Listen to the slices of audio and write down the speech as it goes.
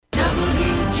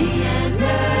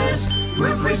WGNS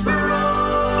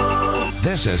Murfreesboro.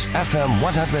 This is FM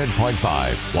 100.5,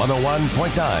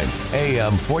 101.9,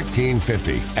 AM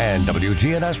 1450, and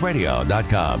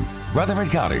WGNSradio.com. Rutherford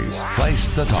County's place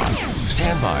to talk.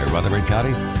 Stand by, Rutherford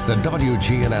County. The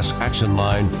WGNS Action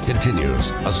Line continues.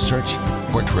 A search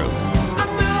for truth.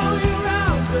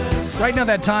 Right now,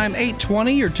 that time,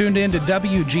 8:20, you're tuned in to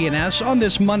WGNS on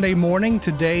this Monday morning.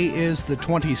 Today is the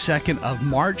 22nd of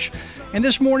March, and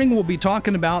this morning we'll be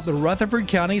talking about the Rutherford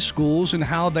County schools and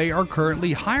how they are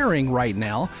currently hiring right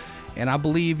now. And I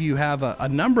believe you have a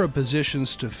number of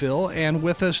positions to fill. And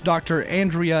with us, Dr.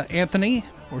 Andrea Anthony,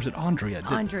 or is it Andrea?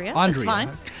 Andrea, that's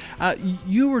fine.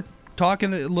 You were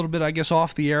talking a little bit, I guess,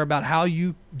 off the air about how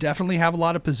you definitely have a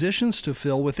lot of positions to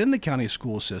fill within the county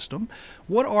school system.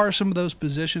 What are some of those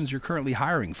positions you're currently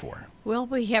hiring for? Well,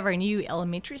 we have our new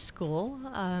elementary school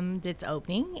that's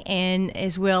opening, and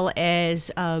as well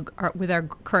as with our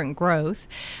current growth.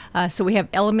 So we have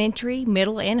elementary,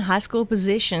 middle, and high school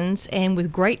positions, and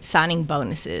with great signing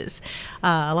bonuses.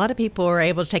 A lot of people are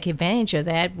able to take advantage of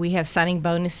that. We have signing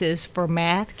bonuses for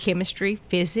math, chemistry,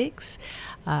 physics,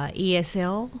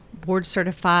 ESL, board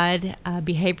certified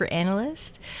behavior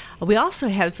analyst. We also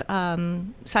have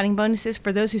signing bonuses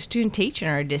for those who student teach in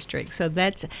our district. So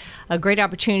that's a great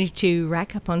opportunity to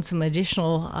rack up on some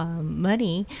additional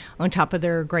money on top of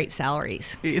their great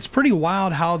salaries. It's pretty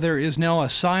wild how there is now a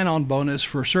sign-on bonus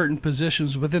for certain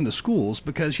positions within the schools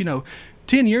because,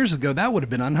 10 years ago, that would have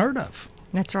been unheard of.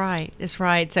 That's right. That's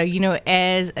right. So,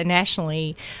 as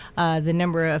nationally, the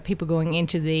number of people going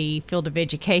into the field of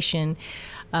education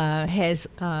has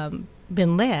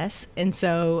been less. And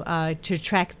so to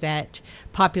attract that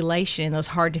population in those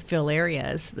hard-to-fill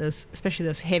areas, especially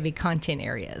those heavy content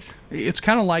areas. It's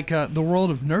kind of like the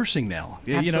world of nursing now.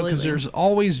 Absolutely. Because there's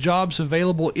always jobs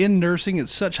available in nursing.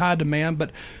 It's such high demand,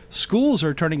 but schools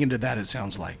are turning into that, it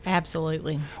sounds like.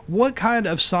 Absolutely. What kind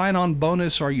of sign-on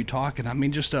bonus are you talking? I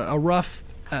mean, just a rough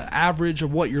average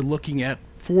of what you're looking at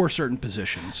for certain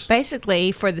positions.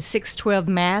 Basically, for the 612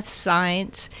 math,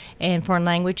 science, and foreign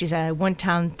language is a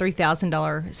one-time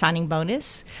 $3,000 signing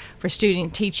bonus. For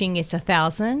student teaching, it's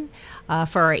 $1,000.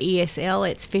 For our ESL,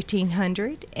 it's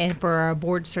 $1,500, and for our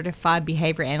board-certified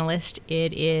behavior analyst,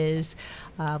 it is,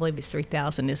 I believe it's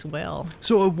 $3,000 as well.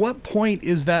 So at what point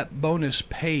is that bonus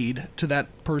paid to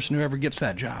that person who ever gets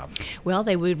that job? Well,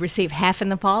 they would receive half in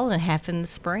the fall and half in the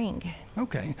spring.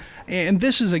 Okay. And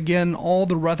this is, again, all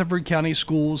the Rutherford County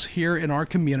schools here in our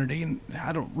community. And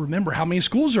I don't remember how many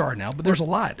schools there are now, but there's a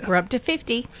lot. We're up to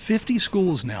 50. 50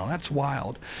 schools now. That's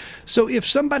wild. So if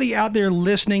somebody out there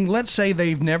listening, let's say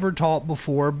they've never taught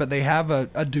before, but they have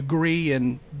a degree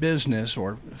in business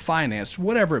or finance,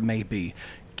 whatever it may be,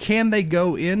 can they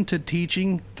go into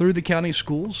teaching through the county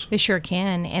schools? They sure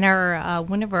can. And our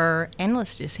one of our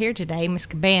analysts is here today, Ms.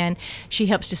 Caban. She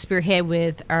helps to spearhead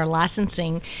with our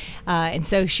licensing. And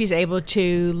so she's able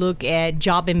to look at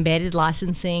job-embedded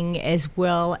licensing as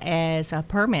well as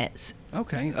permits.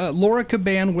 Okay. Laura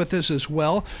Caban with us as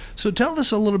well. So tell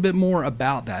us a little bit more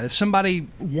about that. If somebody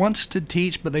wants to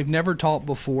teach but they've never taught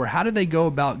before, how do they go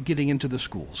about getting into the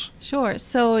schools? Sure.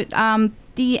 So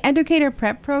the Educator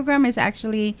Prep program is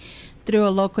actually through a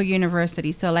local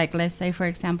university. So like, let's say, for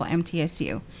example,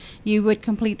 MTSU. You would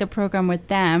complete the program with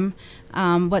them.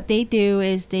 What they do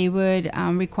is they would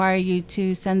require you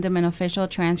to send them an official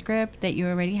transcript that you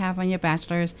already have on your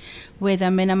bachelor's with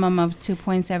a minimum of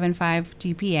 2.75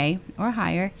 GPA or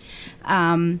higher.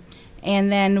 And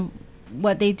then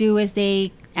what they do is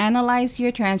they analyze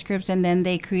your transcripts and then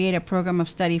they create a program of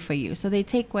study for you. So they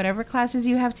take whatever classes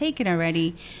you have taken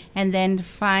already and then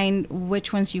find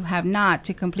which ones you have not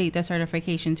to complete the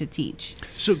certification to teach.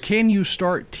 So can you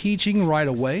start teaching right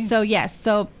away? So yes.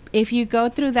 So if you go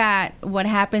through that, what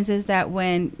happens is that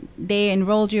when they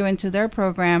enrolled you into their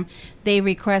program, they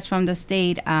request from the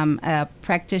state a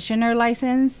practitioner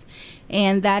license.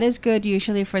 And that is good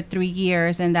usually for 3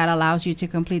 years, and that allows you to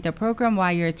complete the program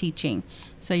while you're teaching.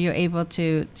 So you're able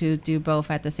to do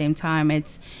both at the same time.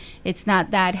 It's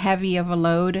not that heavy of a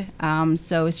load.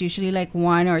 So it's usually like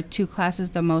 1 or 2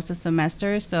 classes the most a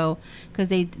semester. So because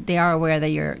they are aware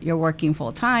that you're working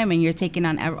full time and you're taking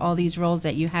on all these roles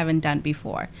that you haven't done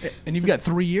before. And you've got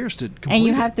 3 years to complete And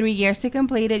you have 3 years to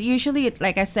complete it. Usually,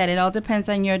 like I said, it all depends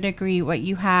on your degree, what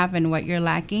you have and what you're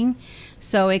lacking.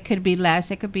 So it could be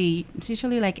less. It could be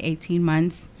usually like 18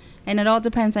 months. And it all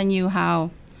depends on you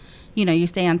how you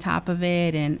stay on top of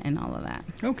it and all of that.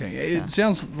 Okay. So. It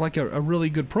sounds like a really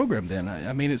good program then.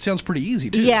 I mean, it sounds pretty easy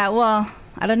too. Yeah, well,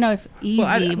 I don't know if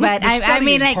easy, but I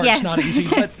mean, like, yes, not easy,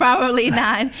 but probably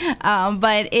not.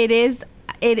 But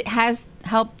it has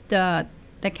helped the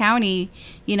the county,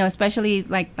 especially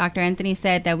like Dr. Anthony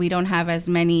said, that we don't have as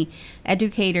many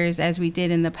educators as we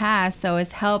did in the past. So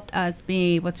it's helped us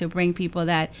be able to bring people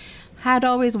that had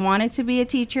always wanted to be a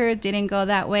teacher, didn't go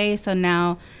that way. So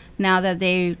now that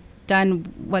they've done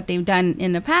what they've done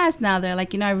in the past, now they're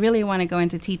like, I really want to go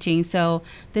into teaching. So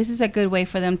this is a good way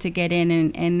for them to get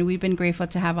in, and we've been grateful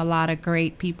to have a lot of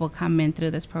great people come in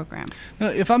through this program. Now,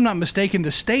 if I'm not mistaken,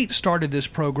 the state started this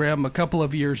program a couple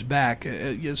of years back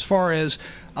as far as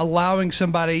allowing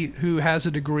somebody who has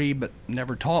a degree but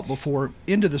never taught before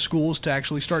into the schools to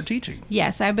actually start teaching.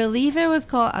 Yes, I believe it was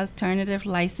called alternative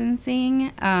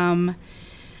licensing.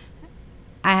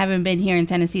 I haven't been here in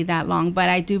Tennessee that long, but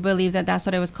I do believe that that's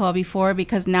what it was called before,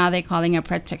 because now they're calling it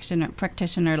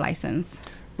practitioner license.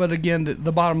 But again,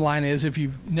 the bottom line is, if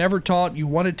you've never taught, you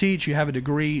want to teach, you have a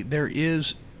degree, there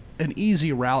is an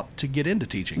easy route to get into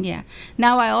teaching. Yeah.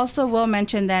 Now, I also will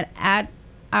mention that at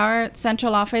our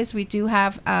central office, we do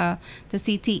have the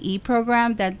CTE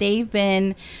program that they've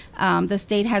been, the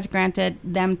state has granted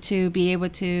them to be able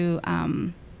to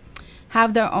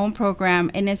have their own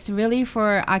program, and it's really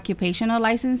for occupational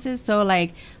licenses. So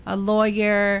like a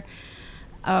lawyer,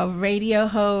 a radio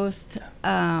host,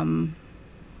 a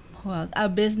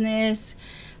business,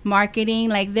 marketing,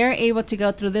 like they're able to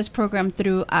go through this program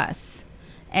through us.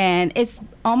 And it's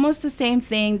almost the same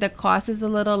thing. The cost is a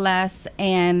little less,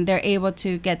 and they're able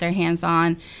to get their hands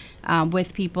on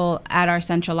with people at our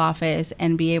central office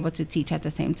and be able to teach at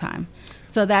the same time.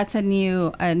 So that's a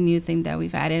new thing that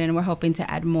we've added, and we're hoping to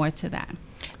add more to that.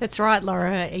 That's right,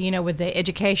 Laura. With the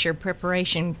education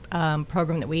preparation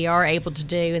program that we are able to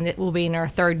do, and that will be in our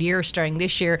third year starting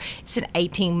this year, it's an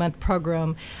 18-month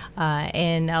program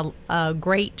and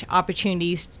great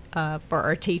opportunities for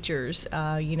our teachers,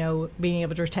 being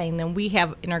able to retain them. We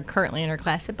have currently in our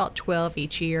class about 12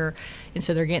 each year, and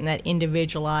so they're getting that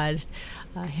individualized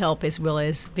help as well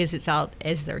as visits out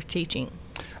as they're teaching.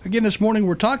 Again, this morning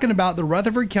we're talking about the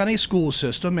Rutherford County school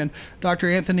system, and Dr.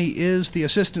 Anthony is the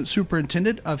Assistant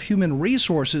Superintendent of Human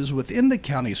Resources within the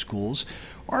county schools.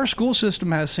 Our school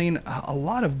system has seen a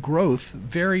lot of growth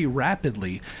very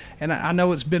rapidly, and I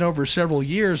know it's been over several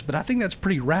years, but I think that's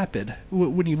pretty rapid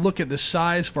when you look at the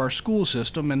size of our school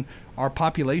system and our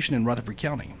population in Rutherford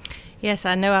County. Yes,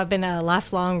 I know. I've been a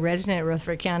lifelong resident of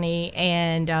Rutherford County,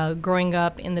 and growing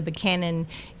up in the Buchanan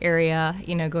area,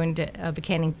 going to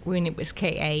Buchanan when it was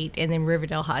K-8, and then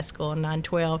Riverdale High School in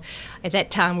 912. At that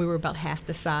time, we were about half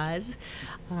the size.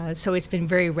 So it's been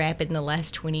very rapid in the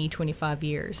last 20, 25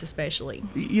 years, especially.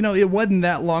 It wasn't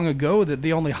that long ago that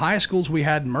the only high schools we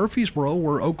had in Murfreesboro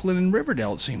were Oakland and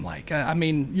Riverdale, it seemed like. I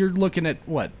mean, you're looking at,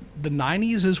 the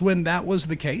 90s is when that was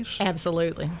the case?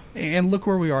 Absolutely. And look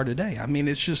where we are today. I mean,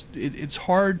 it's just, it's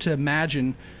hard to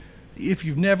imagine, if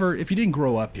you didn't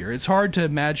grow up here, it's hard to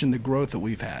imagine the growth that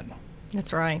we've had.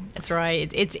 That's right.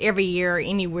 It's every year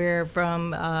anywhere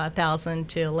from 1,000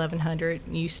 to 1,100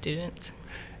 new students.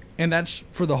 And that's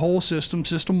for the whole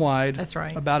system-wide. That's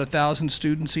right. About 1,000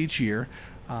 students each year.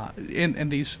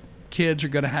 And these kids are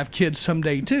going to have kids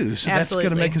someday too. So Absolutely. That's going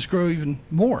to make us grow even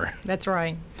more. That's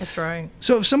right.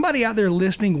 So if somebody out there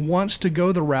listening wants to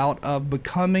go the route of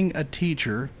becoming a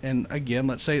teacher, and again,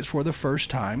 let's say it's for the first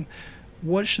time,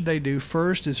 what should they do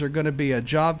first? Is there going to be a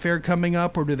job fair coming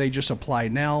up, or do they just apply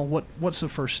now? What's the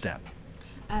first step?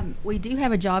 We do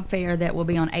have a job fair that will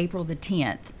be on April the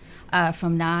 10th.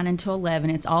 From 9 until 11.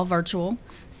 It's all virtual,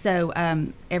 so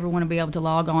everyone will be able to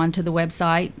log on to the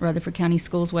website, Rutherford County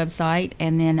Schools website,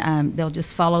 and then they'll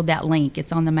just follow that link.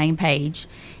 It's on the main page,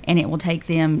 and it will take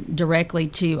them directly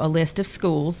to a list of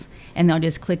schools, and they'll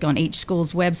just click on each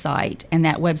school's website, and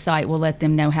that website will let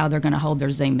them know how they're going to hold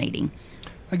their Zoom meeting.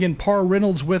 Again, Par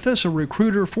Reynolds with us, a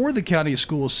recruiter for the county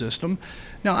school system.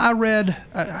 Now, I read,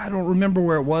 I don't remember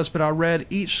where it was, but I read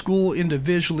each school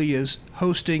individually is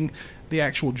hosting the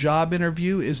actual job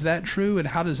interview. Is that true, and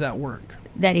how does that work?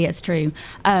 That is true.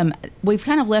 We've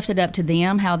kind of left it up to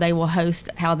them how they will host,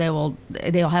 they'll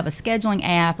have a scheduling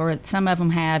app, or some of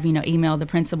them have, email the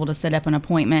principal to set up an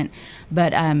appointment,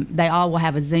 but they all will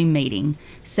have a Zoom meeting.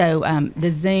 So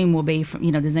the Zoom will be,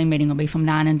 the Zoom meeting will be from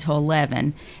 9 until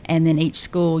 11, and then each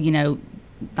school,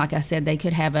 like I said, they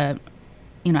could have a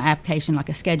application like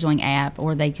a scheduling app,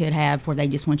 or they could have where they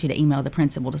just want you to email the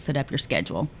principal to set up your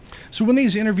schedule. So when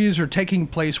these interviews are taking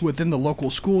place within the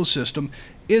local school system,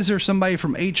 is there somebody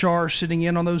from HR sitting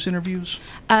in on those interviews?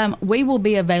 We will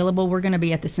be available. We're going to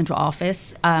be at the central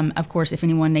office, of course, if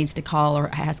anyone needs to call or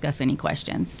ask us any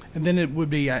questions. And then it would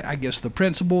be, I guess, the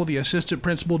principal, the assistant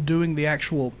principal doing the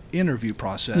actual interview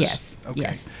process. Yes. Okay.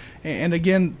 Yes. And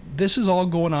again, this is all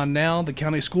going on now. The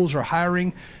county schools are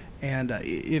hiring. And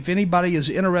if anybody is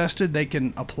interested, they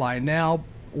can apply now.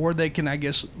 or they can, I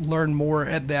guess, learn more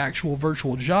at the actual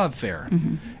virtual job fair.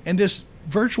 And this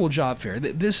virtual job fair,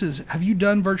 have you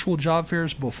done virtual job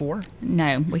fairs before?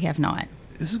 No, we have not.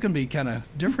 This is going to be kind of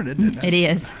different, isn't it? It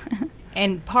is.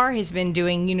 And PAR has been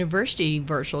doing university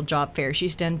virtual job fairs.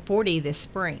 She's done 40 this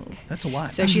spring. That's a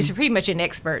lot. So she's pretty much an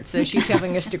expert. So she's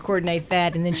helping us to coordinate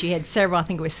that. And then she had several, I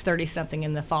think it was 30-something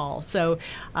in the fall. So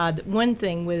one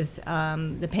thing with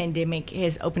the pandemic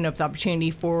has opened up the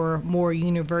opportunity for more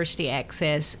university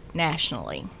access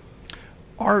nationally.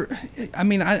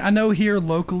 I know here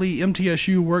locally,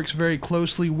 MTSU works very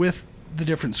closely with the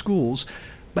different schools,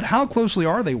 but how closely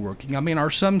are they working? I mean, are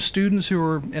some students who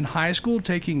are in high school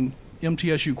taking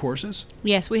MTSU courses?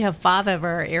 Yes, we have 5 of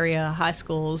our area high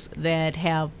schools that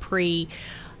have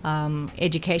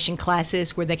education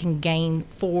classes where they can gain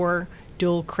 4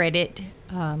 dual credit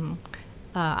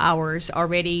hours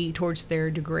already towards their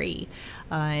degree.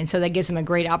 And so that gives them a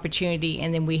great opportunity.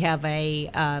 And then we have a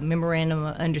memorandum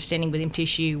of understanding with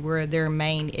MTSU. We're their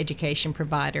main education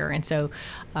provider. And so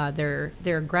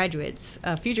their graduates,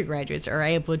 future graduates, are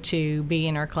able to be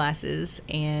in our classes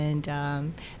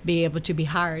and be able to be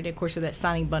hired, of course, with that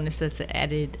signing bonus. That's an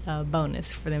added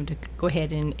bonus for them to go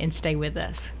ahead and stay with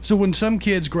us. So when some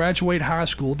kids graduate high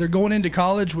school, they're going into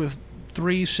college with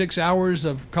 3-6 hours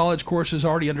of college courses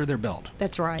already under their belt.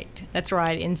 That's right.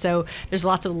 And so there's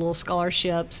lots of little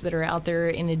scholarships that are out there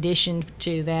in addition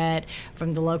to that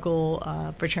from the local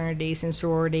fraternities and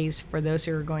sororities for those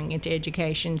who are going into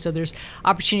education. So there's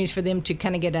opportunities for them to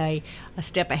kind of get a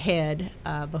step ahead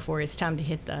before it's time to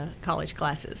hit the college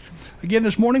classes. Again,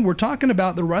 this morning we're talking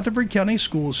about the Rutherford County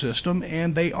school system,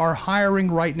 and they are hiring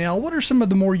right now. What are some of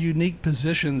the more unique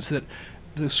positions that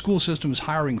the school system is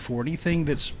hiring for? Anything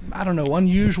that's,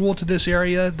 unusual to this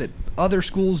area that other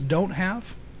schools don't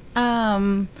have?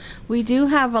 We do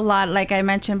have a lot, like I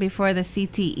mentioned before, the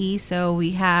CTE. So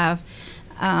we have,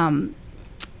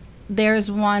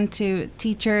 there's one to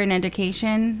teacher in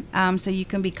education. So you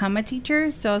can become a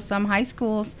teacher. So some high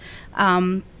schools,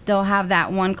 they'll have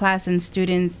that one class and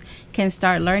students can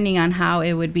start learning on how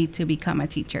it would be to become a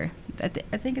teacher. I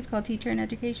think it's called Teacher in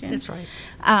Education. That's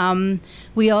right.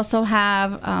 We also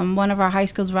have one of our high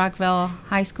schools, Rockville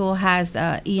High School, has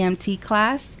a EMT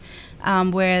class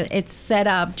where it's set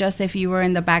up just if you were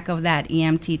in the back of that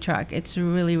EMT truck. It's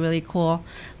really, really cool.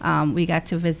 We got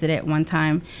to visit it one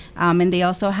time. And they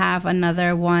also have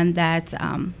another one that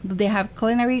they have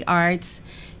culinary arts,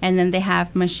 and then they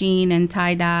have machine and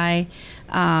tie-dye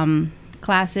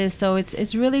classes. So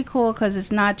it's really cool because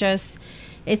it's not just...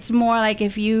 It's more like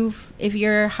if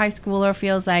your high schooler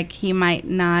feels like he might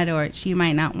not or she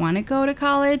might not want to go to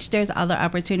college, there's other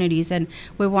opportunities, and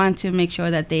we want to make sure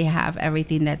that they have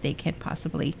everything that they can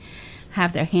possibly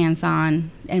have their hands on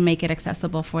and make it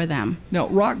accessible for them. Now,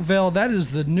 Rockville, that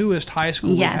is the newest high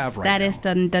school we have right now. Yes,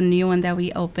 that is the new one that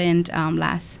we opened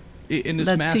last And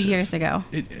it's massive. 2 years ago.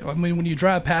 When you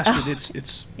drive past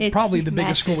it's probably the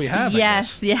biggest school we have.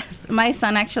 Yes. My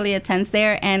son actually attends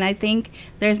there, and I think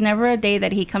there's never a day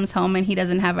that he comes home and he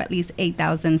doesn't have at least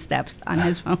 8,000 steps on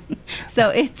his phone. So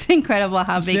it's incredible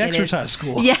how big it is. It's the exercise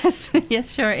school.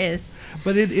 Yes, sure is.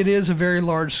 But it is a very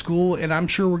large school, and I'm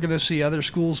sure we're going to see other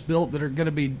schools built that are going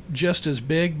to be just as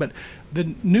big. But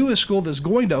the newest school that's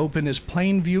going to open is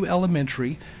Plainview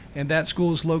Elementary, and that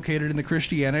school is located in the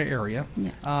Christiana area.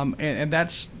 Yes. And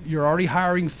that's, you're already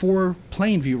hiring for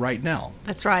Plainview right now.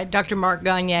 That's right. Dr. Mark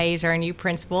Gagne is our new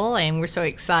principal, and we're so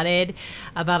excited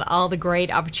about all the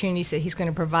great opportunities that he's going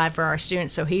to provide for our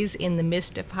students. So he's in the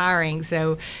midst of hiring.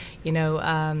 So,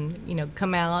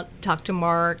 come out, talk to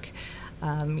Mark,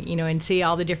 and see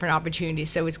all the different opportunities.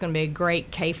 So it's going to be a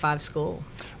great K-5 school.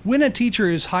 When a teacher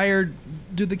is hired,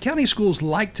 do the county schools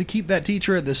like to keep that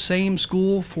teacher at the same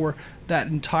school for that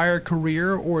entire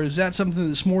career, or is that something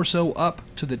that's more so up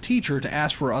to the teacher to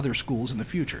ask for other schools in the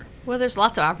future? Well, there's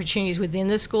lots of opportunities within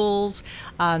the schools.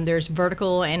 There's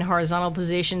vertical and horizontal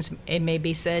positions. It may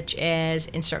be such as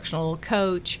instructional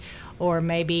coach, or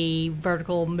maybe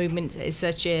vertical movement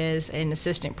such as an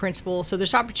assistant principal. So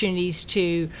there's opportunities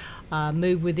to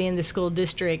move within the school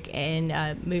district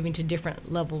and move into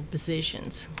different level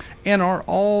positions. And are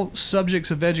all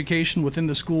subjects of education within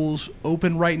the schools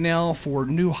open right now for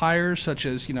new hires, such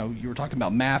as, you were talking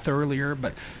about math earlier,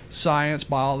 but science,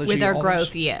 biology? With our growth,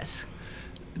 those? Yes.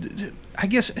 I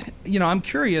guess, I'm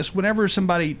curious, whenever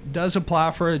somebody does apply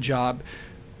for a job,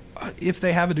 if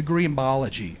they have a degree in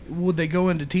biology, would they go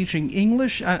into teaching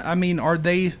English? I mean, are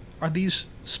they are these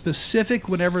specific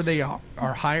whenever they are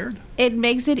hired? It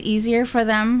makes it easier for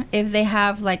them if they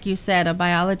have, like you said, a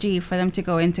biology, for them to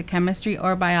go into chemistry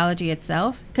or biology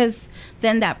itself, because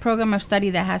then that program of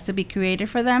study that has to be created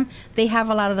for them, they have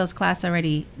a lot of those classes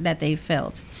already that they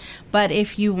filled. But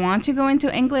if you want to go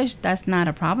into English, that's not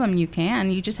a problem. You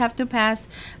can. You just have to pass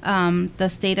the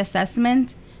state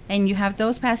assessment, and you have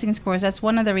those passing scores. That's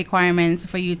one of the requirements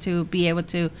for you to be able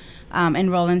to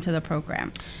enroll into the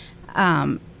program.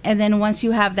 And then once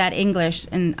you have that English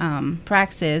and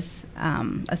praxis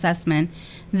assessment,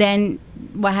 then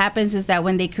what happens is that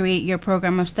when they create your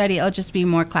program of study, it'll just be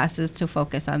more classes to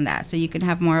focus on that, so you can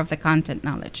have more of the content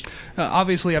knowledge.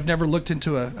 Obviously, I've never looked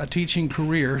into a teaching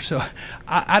career, so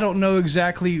I don't know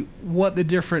exactly what the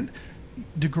different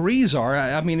degrees are.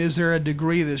 I mean, is there a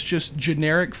degree that's just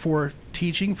generic for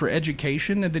teaching, for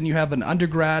education, and then you have an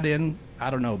undergrad in, I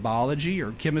don't know, biology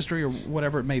or chemistry or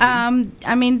whatever it may be?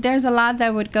 I mean, there's a lot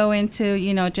that would go into,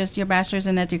 just your bachelor's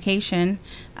in education,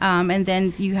 and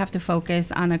then you have to focus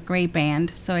on a grade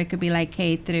band. So it could be like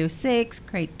K through 6,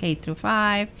 K through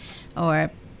 5,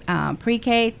 or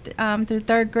pre-K through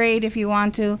third grade if you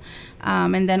want to.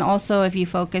 And then also if you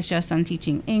focus just on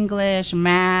teaching English,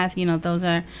 math,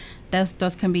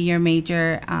 those can be your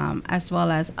major, as well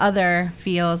as other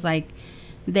fields. Like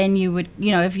then you would,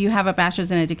 if you have a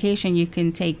bachelor's in education, you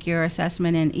can take your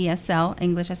assessment in ESL,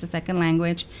 English as a second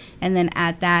language, and then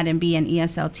add that and be an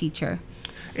ESL teacher.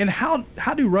 And how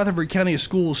do Rutherford County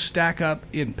schools stack up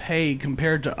in pay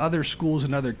compared to other schools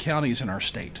in other counties in our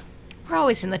state? We're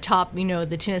always in the top,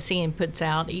 the Tennessean puts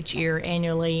out each year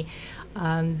annually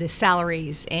the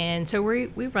salaries. And so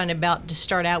we run about to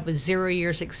start out with 0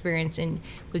 years experience and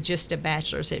with just a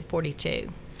bachelor's at 42.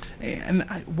 And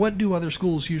what do other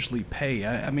schools usually pay?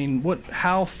 I mean,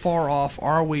 how far off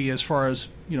are we as far as,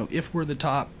 if we're the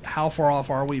top, how far off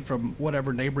are we from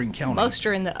whatever neighboring county? Most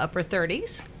are in the upper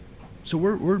 30s. So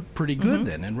we're pretty good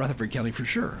then in Rutherford County for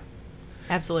sure.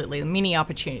 Absolutely. Many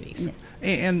opportunities.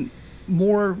 And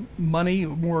more money,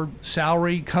 more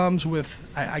salary comes with,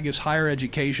 I guess, higher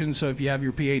education. So if you have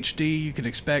your PhD, you can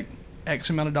expect X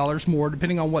amount of dollars more,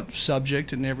 depending on what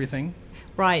subject and everything.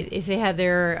 Right. If they have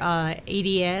their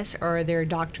ADS or their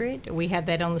doctorate, we have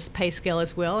that on this pay scale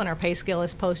as well, and our pay scale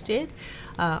is posted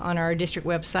on our district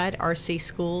website,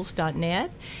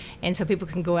 rcschools.net, and so people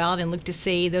can go out and look to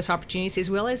see those opportunities as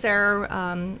well as our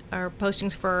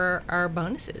postings for our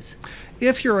bonuses.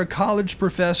 If you're a college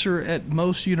professor at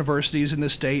most universities in the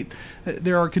state,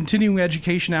 there are continuing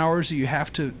education hours that you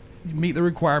have to meet the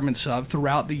requirements of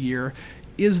throughout the year.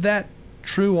 Is that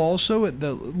true also at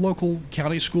the local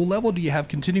county school level? Do you have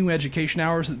continuing education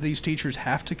hours that these teachers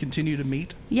have to continue to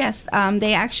meet? Yes,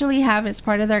 they actually have, as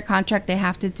part of their contract, they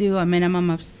have to do a minimum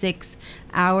of 6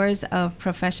 hours of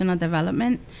professional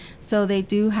development. So they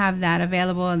do have that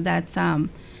available, and that's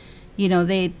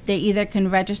they either can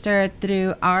register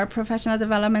through our professional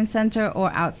development center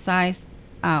or outside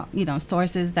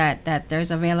sources that there's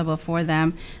available for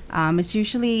them. It's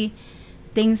usually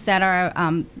things that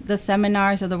are the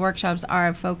seminars or the workshops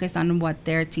are focused on what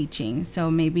they're teaching. So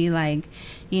maybe like,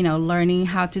 learning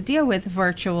how to deal with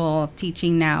virtual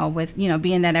teaching now with,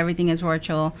 being that everything is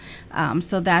virtual.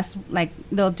 So that's like,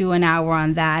 they'll do an hour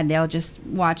on that. They'll just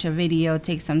watch a video,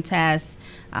 take some tests.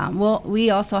 We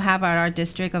also have at our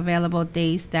district available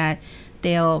days that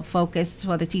they'll focus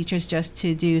for the teachers just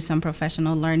to do some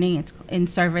professional learning. It's in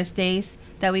service days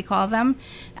that we call them.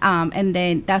 And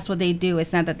then that's what they do.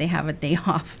 It's not that they have a day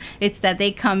off. It's that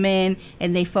they come in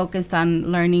and they focus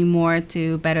on learning more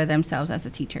to better themselves as a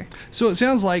teacher. So it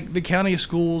sounds like the county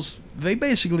schools, they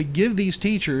basically give these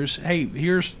teachers, hey,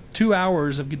 here's 2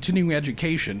 hours of continuing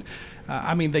education.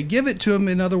 They give it to them.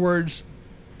 In other words,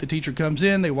 the teacher comes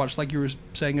in, they watch, like you were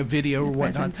saying, a video or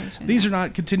whatnot. These are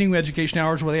not continuing education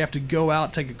hours where they have to go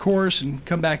out, take a course, and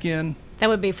come back in. That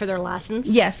would be for their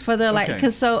license? Yes, for their Okay.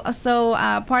 because so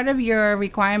part of your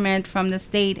requirement from the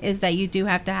state is that you do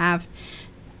have to have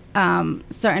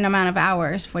certain amount of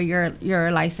hours for your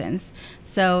license.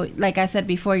 So like I said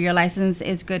before, your license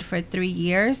is good for 3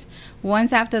 years.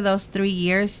 Once after those 3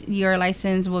 years, your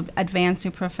license will advance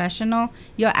to professional.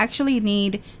 You'll actually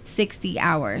need 60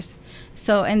 hours.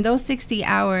 So in those 60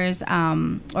 hours,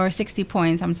 or 60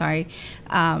 points,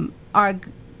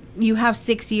 you have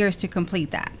 6 years to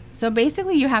complete that. So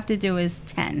basically you have to do is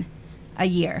 10 a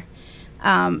year.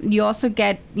 You also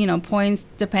get, points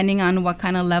depending on what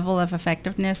kind of level of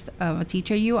effectiveness of a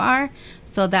teacher you are.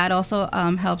 So that also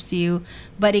helps you,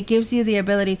 but it gives you the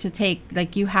ability to take,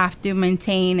 like, you have to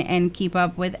maintain and keep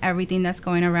up with everything that's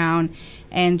going around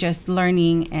and just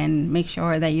learning and make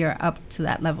sure that you're up to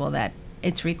that level that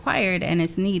it's required and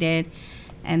it's needed,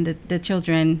 and the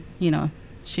children,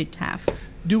 should have.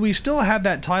 Do we still have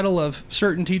that title of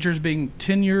certain teachers being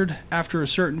tenured after a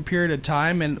certain period of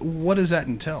time, and what does that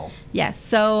entail? Yes,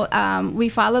 so we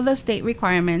follow the state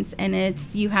requirements, and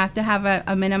it's you have to have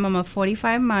a minimum of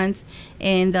 45 months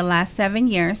in the last 7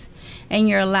 years, and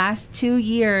your last 2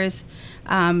 years,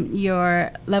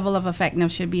 your level of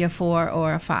effectiveness should be a 4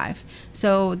 or a 5.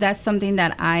 So that's something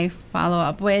that I follow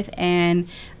up with, and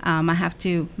I have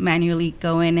to manually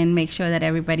go in and make sure that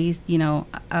everybody's,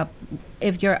 up.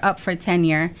 If you're up for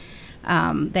tenure,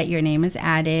 that your name is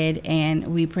added, and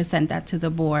we present that to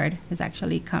the board. Is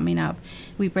actually coming up.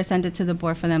 We present it to the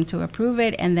board for them to approve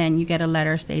it, and then you get a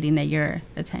letter stating that you're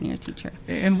a tenured teacher.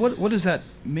 And what does that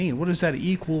mean? What does that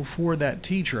equal for that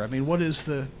teacher? I mean, what is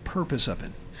the purpose of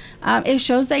it? It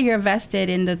shows that you're vested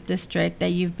in the district,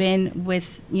 that you've been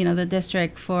with, the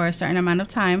district for a certain amount of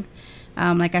time.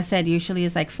 Like I said, usually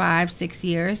it's like 5-6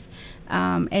 years.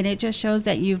 And it just shows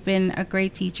that you've been a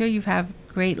great teacher. You have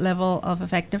great level of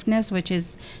effectiveness, which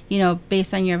is,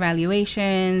 based on your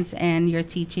evaluations and your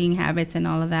teaching habits and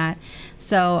all of that.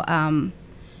 So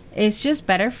it's just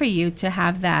better for you to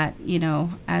have that,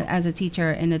 as a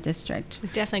teacher in the district.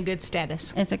 It's definitely good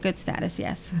status. It's a good status,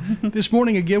 yes. This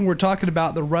morning, again, we're talking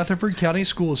about the Rutherford County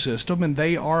School System, and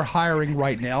they are hiring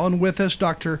right now. And with us,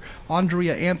 Dr.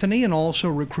 Andrea Anthony, and also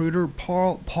recruiter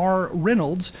Par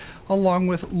Reynolds, along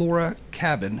with Laura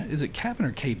Cabin. Is it Cabin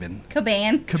or Cabin?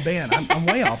 Caban. I'm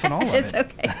way off on all of It's it.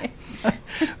 okay.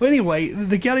 Well, anyway,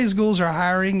 the county schools are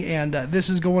hiring, and this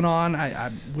is going on,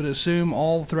 I would assume,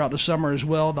 all throughout the summer as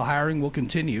well. The hiring will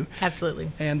continue.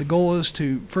 Absolutely. And the goal is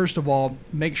to, first of all,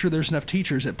 make sure there's enough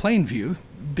teachers at Plainview,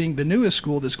 being the newest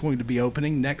school that's going to be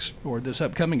opening this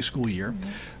upcoming school year.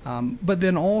 Mm-hmm. But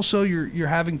then also you're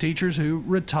having teachers who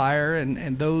retire,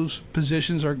 and those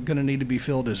positions are going to need to be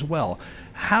filled as well.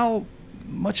 How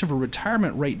much of a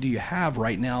retirement rate do you have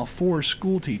right now for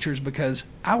school teachers? Because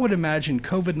I would imagine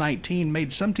COVID-19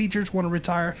 made some teachers want to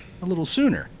retire a little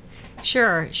sooner.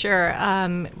 Sure.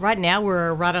 Right now,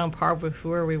 we're right on par with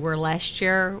where we were last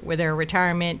year with their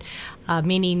retirement.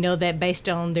 Many know that based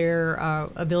on their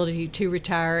ability to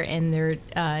retire and their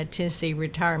Tennessee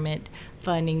retirement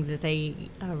funding that they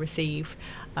receive.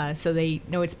 So they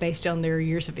know it's based on their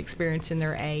years of experience and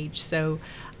their age. So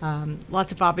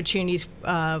lots of opportunities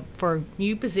for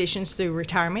new positions through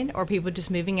retirement or people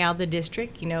just moving out of the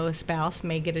district. A spouse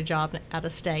may get a job out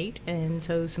of state, and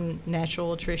so some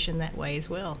natural attrition that way as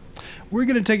well. We're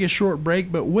going to take a short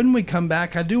break, but when we come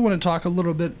back, I do want to talk a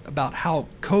little bit about how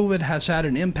COVID has had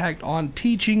an impact on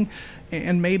teaching,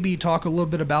 and maybe talk a little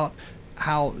bit about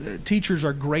how teachers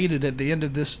are graded at the end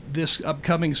of this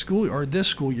upcoming school, or this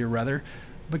school year rather,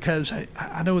 because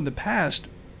I know in the past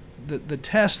the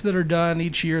tests that are done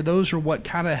each year, those are what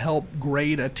kind of help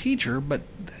grade a teacher, but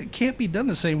it can't be done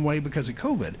the same way because of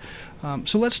COVID.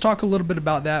 So let's talk a little bit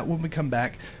about that when we come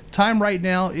back. Time right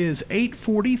now is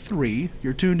 8:43.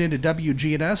 You're tuned into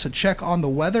WGNS. A check on the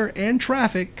weather and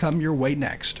traffic come your way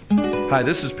next. Hi,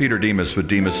 this is Peter Demas with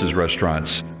Demas's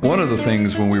Restaurants. One of the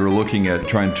things when we were looking at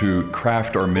trying to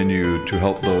craft our menu to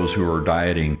help those who are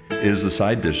dieting is the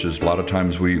side dishes. A lot of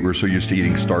times we're so used to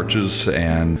eating starches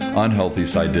and unhealthy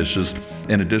side dishes.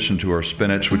 In addition to our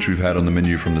spinach, which we've had on the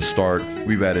menu from the start,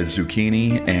 we've added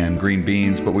zucchini and green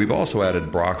beans, but we've also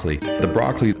added broccoli. The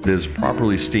broccoli is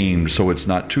properly steamed so it's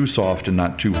not too soft and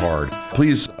not too hard.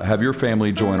 Please have your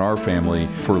family join our family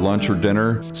for lunch or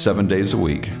dinner 7 days a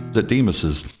week at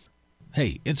Demas's.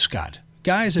 Hey, it's Scott.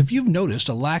 Guys, if you've noticed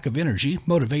a lack of energy,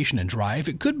 motivation, and drive,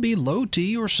 it could be low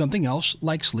T or something else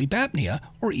like sleep apnea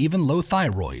or even low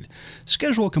thyroid.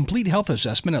 Schedule a complete health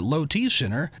assessment at Low T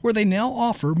Center, where they now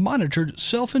offer monitored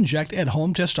self-inject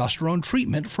at-home testosterone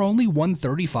treatment for only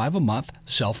 $135 a month,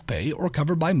 self-pay, or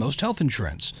covered by most health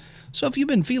insurance. So if you've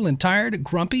been feeling tired,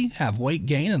 grumpy, have weight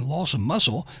gain, and loss of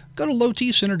muscle, go to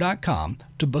lowtcenter.com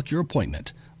to book your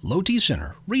appointment. Low T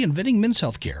Center, reinventing men's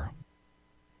healthcare.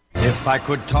 If I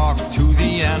could talk to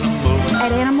the animals.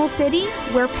 At Animal City,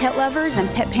 we're pet lovers and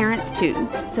pet parents too.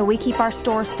 So we keep our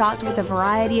store stocked with a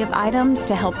variety of items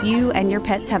to help you and your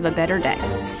pets have a better day.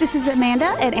 This is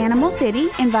Amanda at Animal City,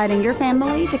 inviting your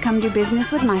family to come do business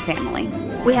with my family.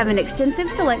 We have an extensive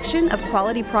selection of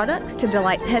quality products to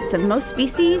delight pets of most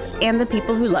species and the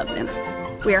people who love them.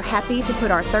 We are happy to put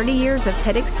our 30 years of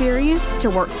pet experience to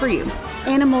work for you.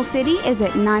 Animal City is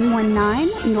at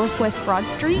 919 Northwest Broad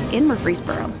Street in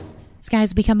Murfreesboro.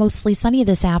 Skies become mostly sunny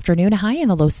this afternoon, high in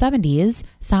the low 70s.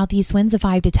 Southeast winds of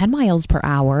 5 to 10 miles per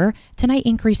hour. Tonight,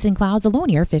 increasing clouds, a low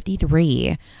near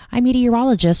 53. I'm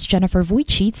meteorologist Jennifer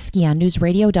Vujicic, Ski on News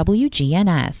Radio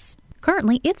WGNS.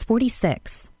 Currently, it's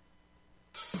 46.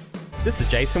 This is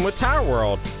Jason with Tire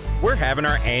World. We're having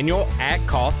our annual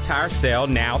at-cost tire sale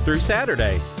now through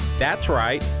Saturday. That's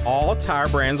right, all tire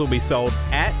brands will be sold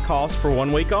at cost for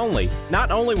 1 week only. Not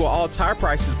only will all tire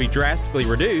prices be drastically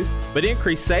reduced, but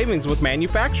increased savings with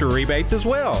manufacturer rebates as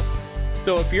well.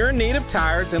 So if you're in need of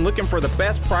tires and looking for the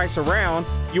best price around,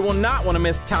 you will not want to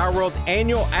miss Tire World's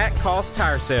annual at-cost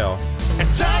tire sale.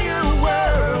 At Tire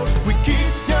World, we keep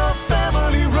your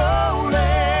family rolling.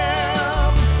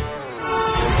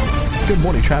 Good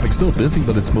morning. Traffic still busy,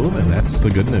 but it's moving. That's the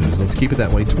good news. Let's keep it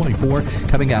that way. 24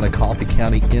 coming out of Coffee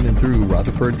County in and through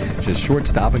Rutherford. Just short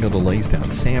stopping of delays down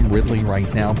Sam Ridley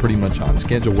right now, pretty much on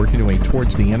schedule, working your way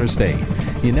towards the interstate.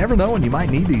 You never know when you might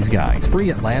need these guys. Free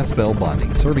at last bell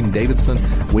bonding, serving Davidson,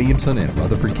 Williamson, and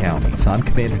Rutherford counties. I'm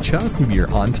Commander Chuck with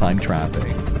your on-time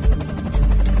traffic.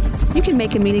 You can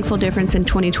make a meaningful difference in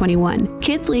 2021.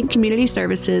 KidLink Community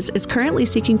Services is currently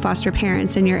seeking foster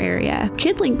parents in your area.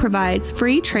 KidLink provides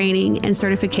free training and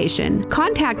certification.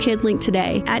 Contact KidLink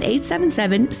today at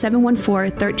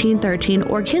 877-714-1313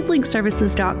 or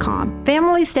kidlinkservices.com.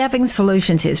 Family Staffing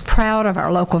Solutions is proud of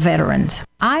our local veterans.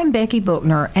 I'm Becky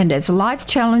Bookner, and as life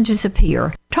challenges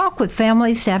appear, talk with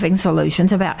Family Staffing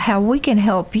Solutions about how we can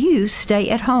help you stay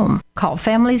at home. Call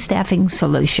Family Staffing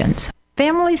Solutions.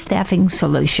 Family Staffing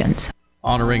Solutions.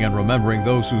 Honoring and remembering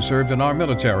those who served in our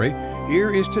military,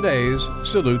 here is today's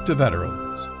Salute to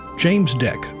Veterans. James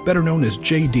Deck, better known as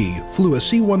JD, flew a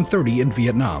C-130 in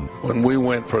Vietnam. When we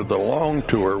went for the long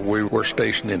tour, we were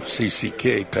stationed in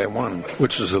CCK, Taiwan,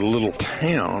 which is a little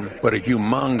town, but a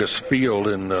humongous field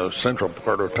in the central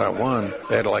part of Taiwan.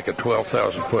 They had like a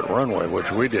 12,000-foot runway,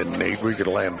 which we didn't need. We could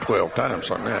land 12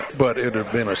 times on that. But it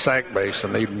had been a SAC base,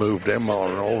 and they'd moved them on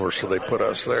and over, so they put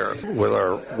us there. With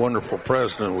our wonderful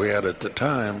president we had at the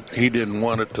time, he didn't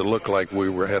want it to look like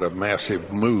we had a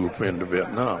massive move into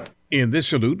Vietnam. In this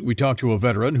salute, we talk to a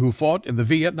veteran who fought in the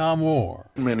Vietnam War.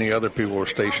 Many other people were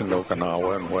stationed in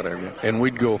Okinawa and whatever. And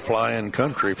we'd go fly in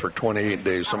country for 28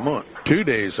 days a month. 2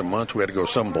 days a month, we had to go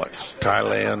someplace.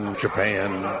 Thailand,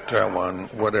 Japan, Taiwan,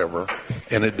 whatever.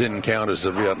 And it didn't count as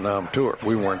a Vietnam tour.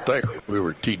 We weren't there. We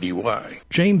were TDY.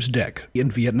 James Deck in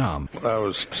Vietnam. I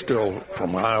was still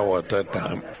from Iowa at that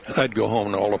time. And I'd go home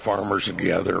and all the farmers would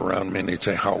gather around me and they'd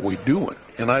say, "How are we doing?"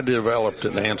 And I developed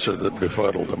an answer that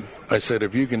befuddled them. I said,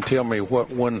 if you can tell me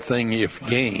what one thing, if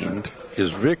gained,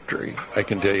 is victory, I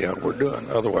can tell you how we're doing.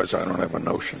 Otherwise, I don't have a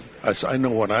notion. I said, I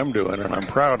know what I'm doing, and I'm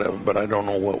proud of it, but I don't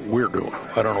know what we're doing.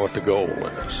 I don't know what the goal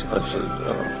is. I said,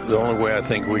 the only way I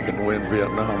think we can win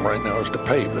Vietnam right now is to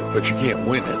pave it, but you can't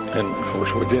win it, and of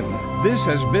course we didn't. This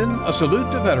has been a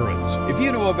Salute to Veterans. If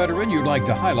you know a veteran you'd like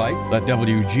to highlight, let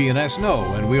WGNS know,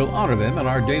 and we'll honor them in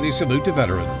our daily Salute to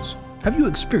Veterans. Have you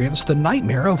experienced the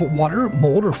nightmare of water,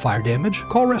 mold, or fire damage?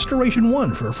 Call Restoration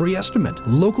One for a free estimate.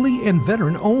 Locally and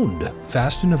veteran owned.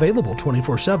 Fast and available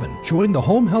 24/7. Join the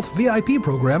Home Health VIP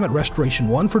program at Restoration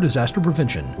One for disaster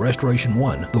prevention. Restoration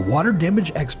One, the water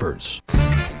damage experts.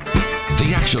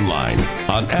 The Action Line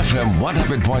on FM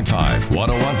 100.5,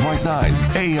 101.9,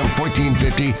 AM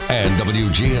 1450, and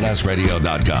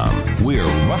WGNSradio.com. We're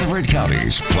Rutherford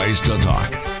County's place to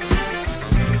talk.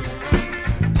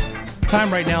 Time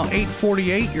right now,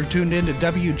 8:48. You're tuned in to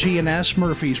WGNS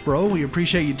Murfreesboro. We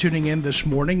appreciate you tuning in this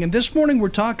morning. And this morning we're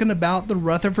talking about the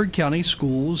Rutherford County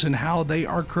schools and how they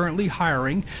are currently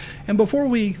hiring. And before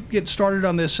we get started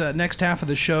on this next half of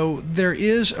the show, there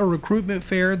is a recruitment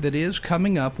fair that is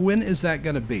coming up. When is that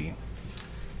going to be?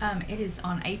 It is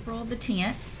on April the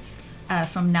 10th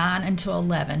from 9 until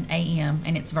 11 a.m.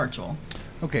 and it's virtual.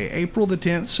 Okay, April the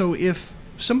 10th. So if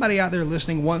somebody out there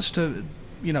listening wants to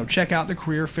check out the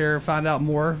career fair, find out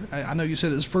more. I know you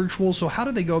said it's virtual, so how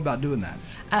do they go about doing that?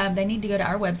 They need to go to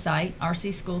our website,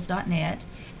 rcschools.net,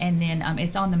 and then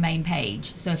it's on the main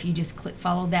page. So if you just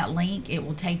follow that link, it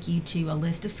will take you to a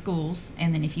list of schools,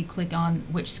 and then if you click on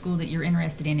which school that you're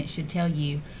interested in, it should tell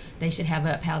you, they should have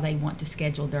up how they want to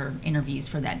schedule their interviews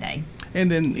for that day. And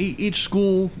then each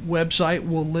school website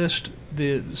will list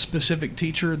the specific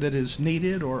teacher that is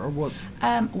needed, or what?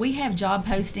 We have job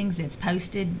postings that's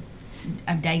posted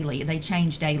daily. They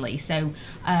change daily, so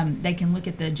they can look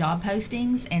at the job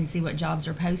postings and see what jobs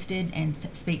are posted and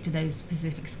speak to those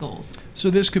specific schools.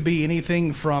 So this could be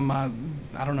anything from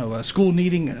a school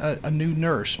needing a new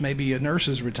nurse. Maybe a nurse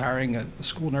is retiring, a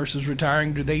school nurse is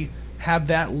retiring. Do they have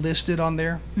that listed on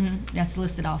there? Mm-hmm. That's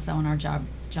listed also on our job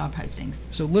postings.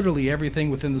 So literally everything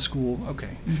within the school.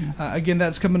 Okay. Mm-hmm. Again,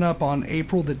 that's coming up on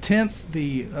April the 10th,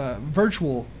 the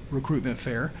virtual recruitment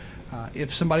fair.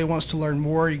 If somebody wants to learn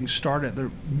more, you can start at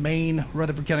the main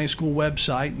Rutherford County School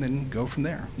website and then go from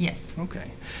there. Yes.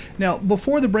 Okay. Now,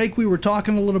 before the break, we were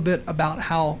talking a little bit about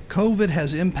how COVID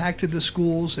has impacted the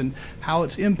schools and how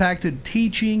it's impacted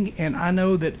teaching. And I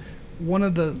know that one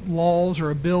of the laws or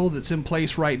a bill that's in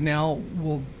place right now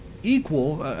will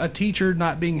equal a teacher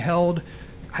not being held,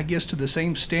 I guess, to the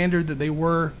same standard that they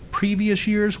were previous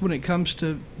years when it comes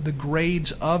to the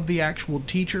grades of the actual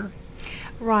teacher.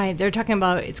 Right. They're talking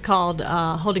about, it's called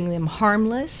holding them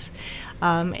harmless,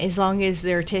 as long as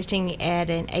they're testing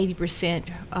at an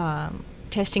 80%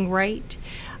 testing rate,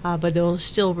 but they'll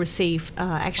still receive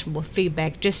actionable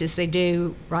feedback just as they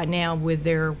do right now with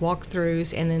their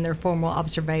walkthroughs and then their formal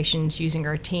observations using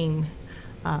our team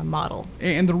model.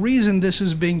 And the reason this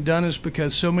is being done is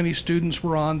because so many students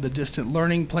were on the distant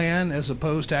learning plan as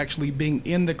opposed to actually being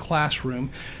in the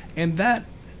classroom. And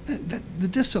the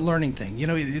distant learning thing,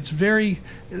 it's very,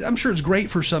 I'm sure it's great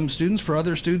for some students. For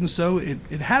other students, though,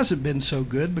 it hasn't been so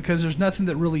good because there's nothing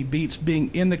that really beats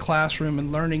being in the classroom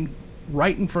and learning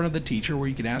right in front of the teacher where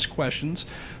you can ask questions.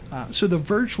 So the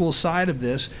virtual side of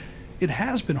this, it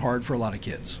has been hard for a lot of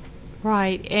kids.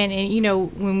 Right. And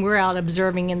when we're out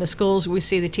observing in the schools, we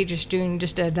see the teachers doing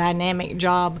just a dynamic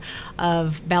job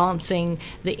of balancing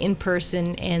the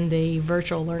in-person and the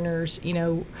virtual learners,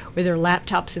 with their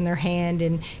laptops in their hand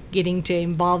and getting to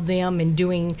involve them and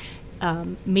doing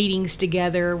meetings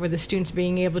together with the students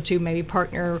being able to maybe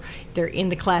partner if they're in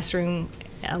the classroom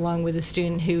along with a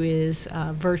student who is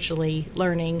virtually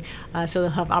learning, so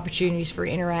they'll have opportunities for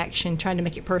interaction, trying to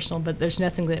make it personal, but there's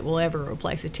nothing that will ever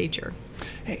replace a teacher.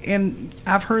 And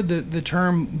I've heard the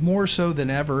term more so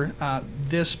than ever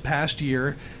this past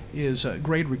year is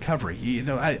grade recovery.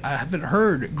 I haven't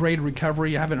heard grade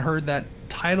recovery. I haven't heard that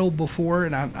title before,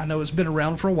 and I know it's been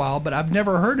around for a while, but I've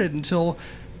never heard it until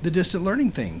the distant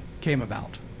learning thing came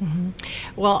about. Mm-hmm.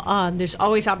 Well, there's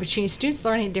always opportunities. Students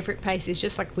learn at different paces,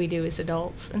 just like we do as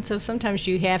adults. And so sometimes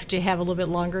you have to have a little bit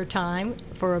longer time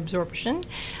for absorption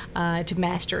to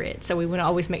master it. So we want to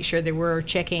always make sure that we're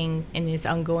checking and it's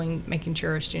ongoing, making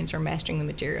sure our students are mastering the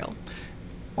material.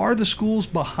 Are the schools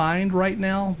behind right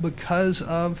now because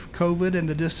of COVID and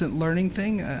the distant learning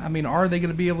thing? Are they going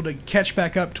to be able to catch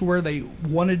back up to where they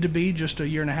wanted to be just a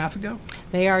year and a half ago?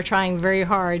 They are trying very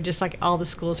hard, just like all the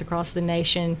schools across the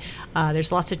nation.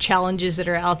 There's lots of challenges that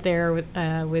are out there with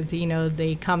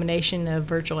the combination of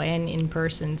virtual and in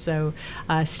person. So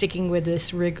sticking with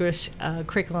this rigorous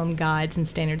curriculum guides and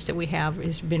standards that we have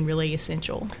has been really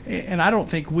essential. And I don't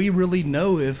think we really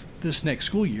know if this next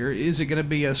school year, is it going to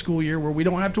be a school year where we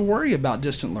don't have to worry about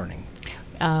distant learning?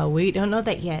 We don't know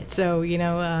that yet. So,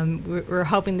 we're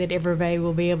hoping that everybody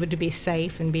will be able to be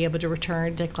safe and be able to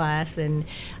return to class and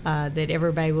that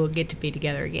everybody will get to be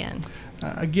together again.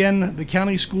 Again, the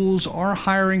county schools are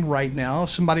hiring right now.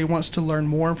 If somebody wants to learn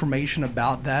more information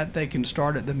about that, they can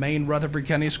start at the main Rutherford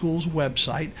County Schools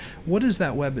website. What is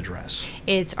that web address?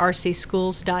 It's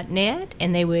rcschools.net,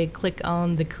 and they would click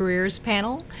on the careers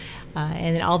panel.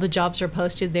 And then all the jobs are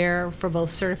posted there for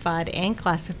both certified and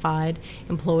classified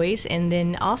employees. And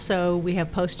then also we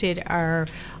have posted our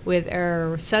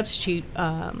substitute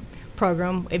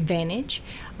program, Advantage,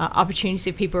 opportunities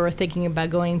if people are thinking about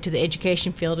going to the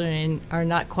education field and are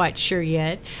not quite sure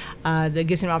yet. That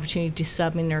gives them an opportunity to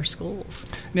sub in their schools.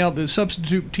 Now, the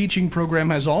substitute teaching program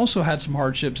has also had some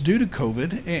hardships due to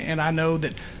COVID, and I know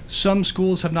that some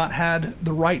schools have not had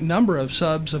the right number of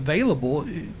subs available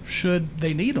should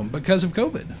they need them because of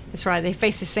COVID. That's right. They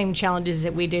face the same challenges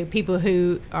that we do, people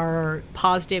who are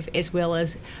positive as well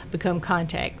as become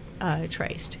contact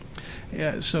traced.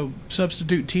 Yeah, so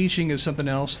substitute teaching is something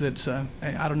else that's, at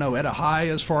a high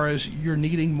as far as you're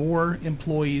needing more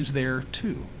employees there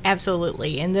too.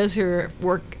 Absolutely. And those who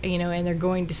work, and they're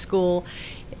going to school,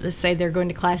 let's say they're going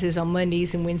to classes on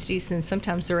Mondays and Wednesdays, then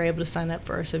sometimes they're able to sign up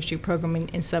for our substitute program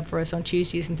and sub for us on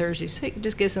Tuesdays and Thursdays. So it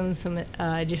just gives them some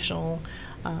additional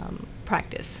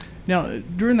practice. Now,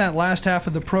 during that last half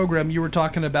of the program, you were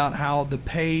talking about how the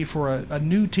pay for a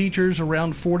new teacher is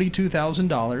around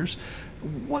 $42,000.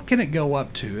 What can it go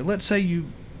up to? Let's say you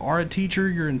are a teacher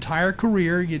your entire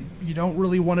career, you don't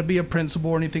really want to be a principal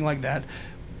or anything like that.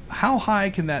 How high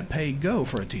can that pay go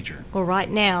for a teacher? Well, right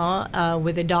now,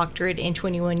 with a doctorate in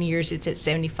 21 years, it's at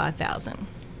 $75,000.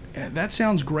 That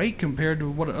sounds great compared to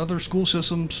what other school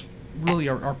systems really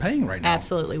are paying right now.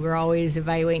 Absolutely. We're always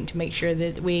evaluating to make sure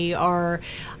that we are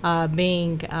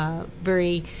being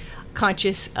very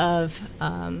conscious of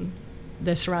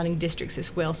the surrounding districts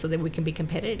as well, so that we can be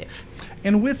competitive.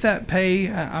 And with that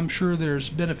pay, I'm sure there's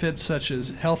benefits such as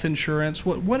health insurance.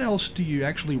 What else do you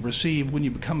actually receive when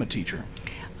you become a teacher?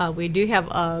 We do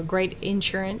have great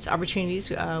insurance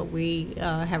opportunities. We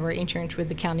have our insurance with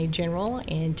the county general,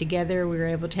 and together we were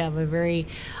able to have a very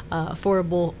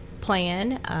affordable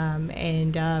plan,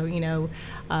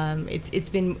 it's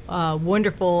been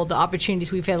wonderful, the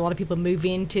opportunities. We've had a lot of people move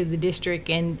into the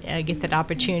district and get that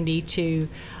opportunity to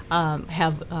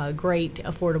have great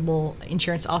affordable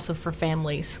insurance also for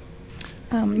families.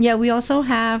 We also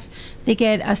they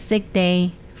get a sick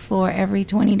day for every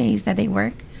 20 days that they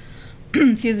work.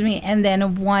 Excuse me, and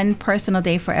then one personal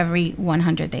day for every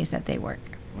 100 days that they work.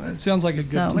 Well, it sounds like a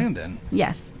good plan then.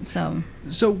 Yes.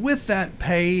 So with that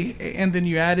pay, and then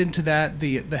you add into that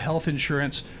the health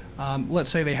insurance, let's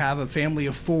say they have a family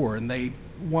of 4 and they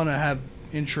want to have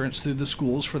insurance through the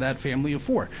schools for that family of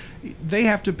 4. They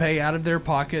have to pay out of their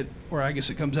pocket, or I guess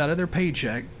it comes out of their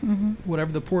paycheck,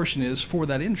 whatever the portion is for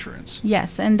that insurance.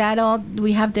 Yes, and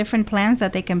we have different plans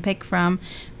that they can pick from.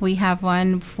 We have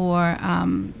one for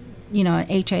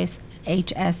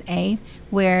HSA,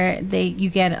 where you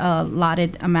get a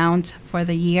allotted amount for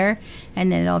the year,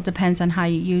 and it all depends on how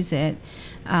you use it.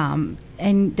 And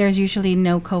there's usually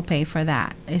no copay for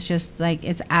that. It's just like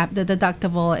the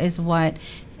deductible is what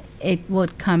it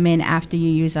would come in after you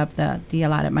use up the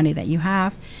allotted money that you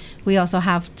have. We also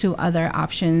have 2 other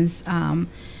options.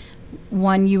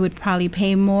 One, you would probably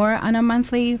pay more on a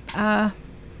monthly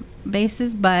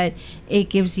basis, but it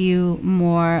gives you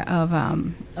more of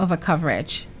a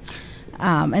coverage.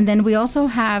 And then we also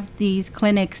have these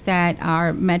clinics that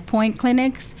are MedPoint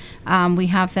clinics. We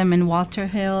have them in Walter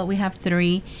Hill. We have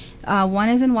 3. One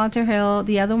is in Walter Hill.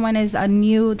 The other one is the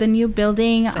new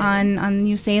building on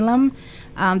New Salem,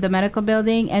 the medical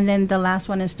building. And then the last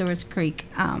one is Stewart's Creek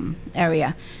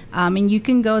area. And you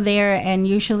can go there, and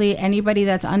usually anybody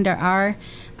that's under our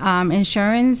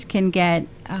insurance can get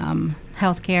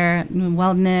healthcare,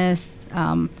 wellness,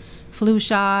 flu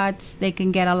shots. They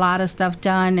can get a lot of stuff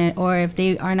done, or if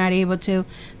they are not able to,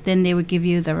 then they would give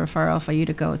you the referral for you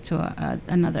to go to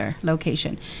another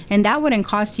location, and that wouldn't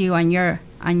cost you on your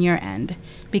end,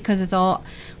 because it's all,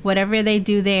 whatever they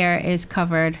do there is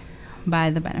covered by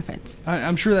the benefits.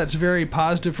 I'm sure that's very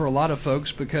positive for a lot of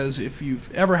folks, because if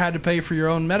you've ever had to pay for your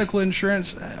own medical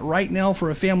insurance, right now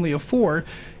for a family of 4,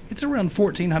 it's around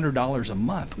 $1,400 a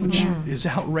month, which is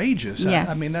outrageous. Yes.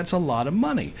 I mean, that's a lot of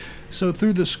money. So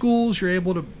through the schools, you're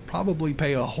able to probably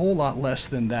pay a whole lot less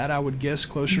than that. I would guess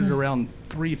closer to around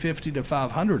 $350 to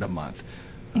 $500 a month.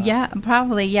 Yeah,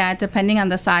 probably. Yeah, depending on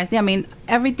the size. I mean,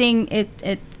 everything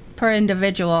it per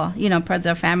individual, per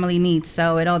the family needs.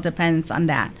 So it all depends on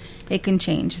that. It can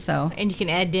change. And you can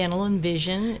add dental and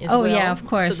vision as well. Oh yeah, of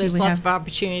course. So there's lots of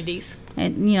opportunities.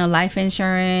 And life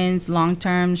insurance, long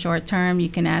term, short term, you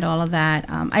can add all of that.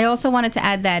 I also wanted to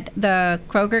add that the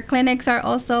Kroger clinics are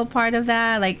also part of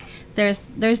that. Like there's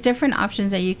different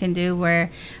options that you can do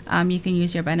where you can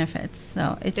use your benefits.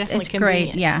 So it's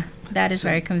great. Yeah, that is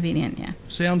very convenient. Yeah.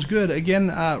 Sounds good. Again,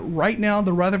 right now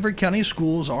the Rutherford County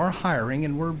Schools are hiring,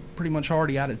 and we're pretty much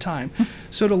already out of time.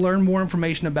 So to learn more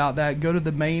information about that, go to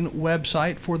the main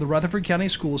website for the Rutherford County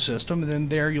School System, and then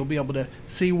there you'll be able to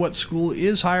see what school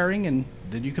is hiring, and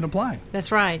then you can apply.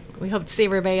 That's right. We hope to see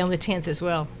everybody on the 10th as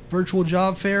well. Virtual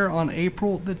job fair on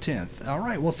April the 10th. All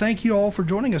right. Well, thank you all for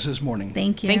joining us this morning.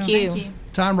 Thank you. Thank you.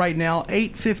 Time right now,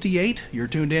 8:58. You're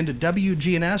tuned in to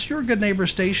WGNS, your good neighbor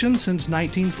station since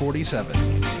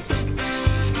 1947.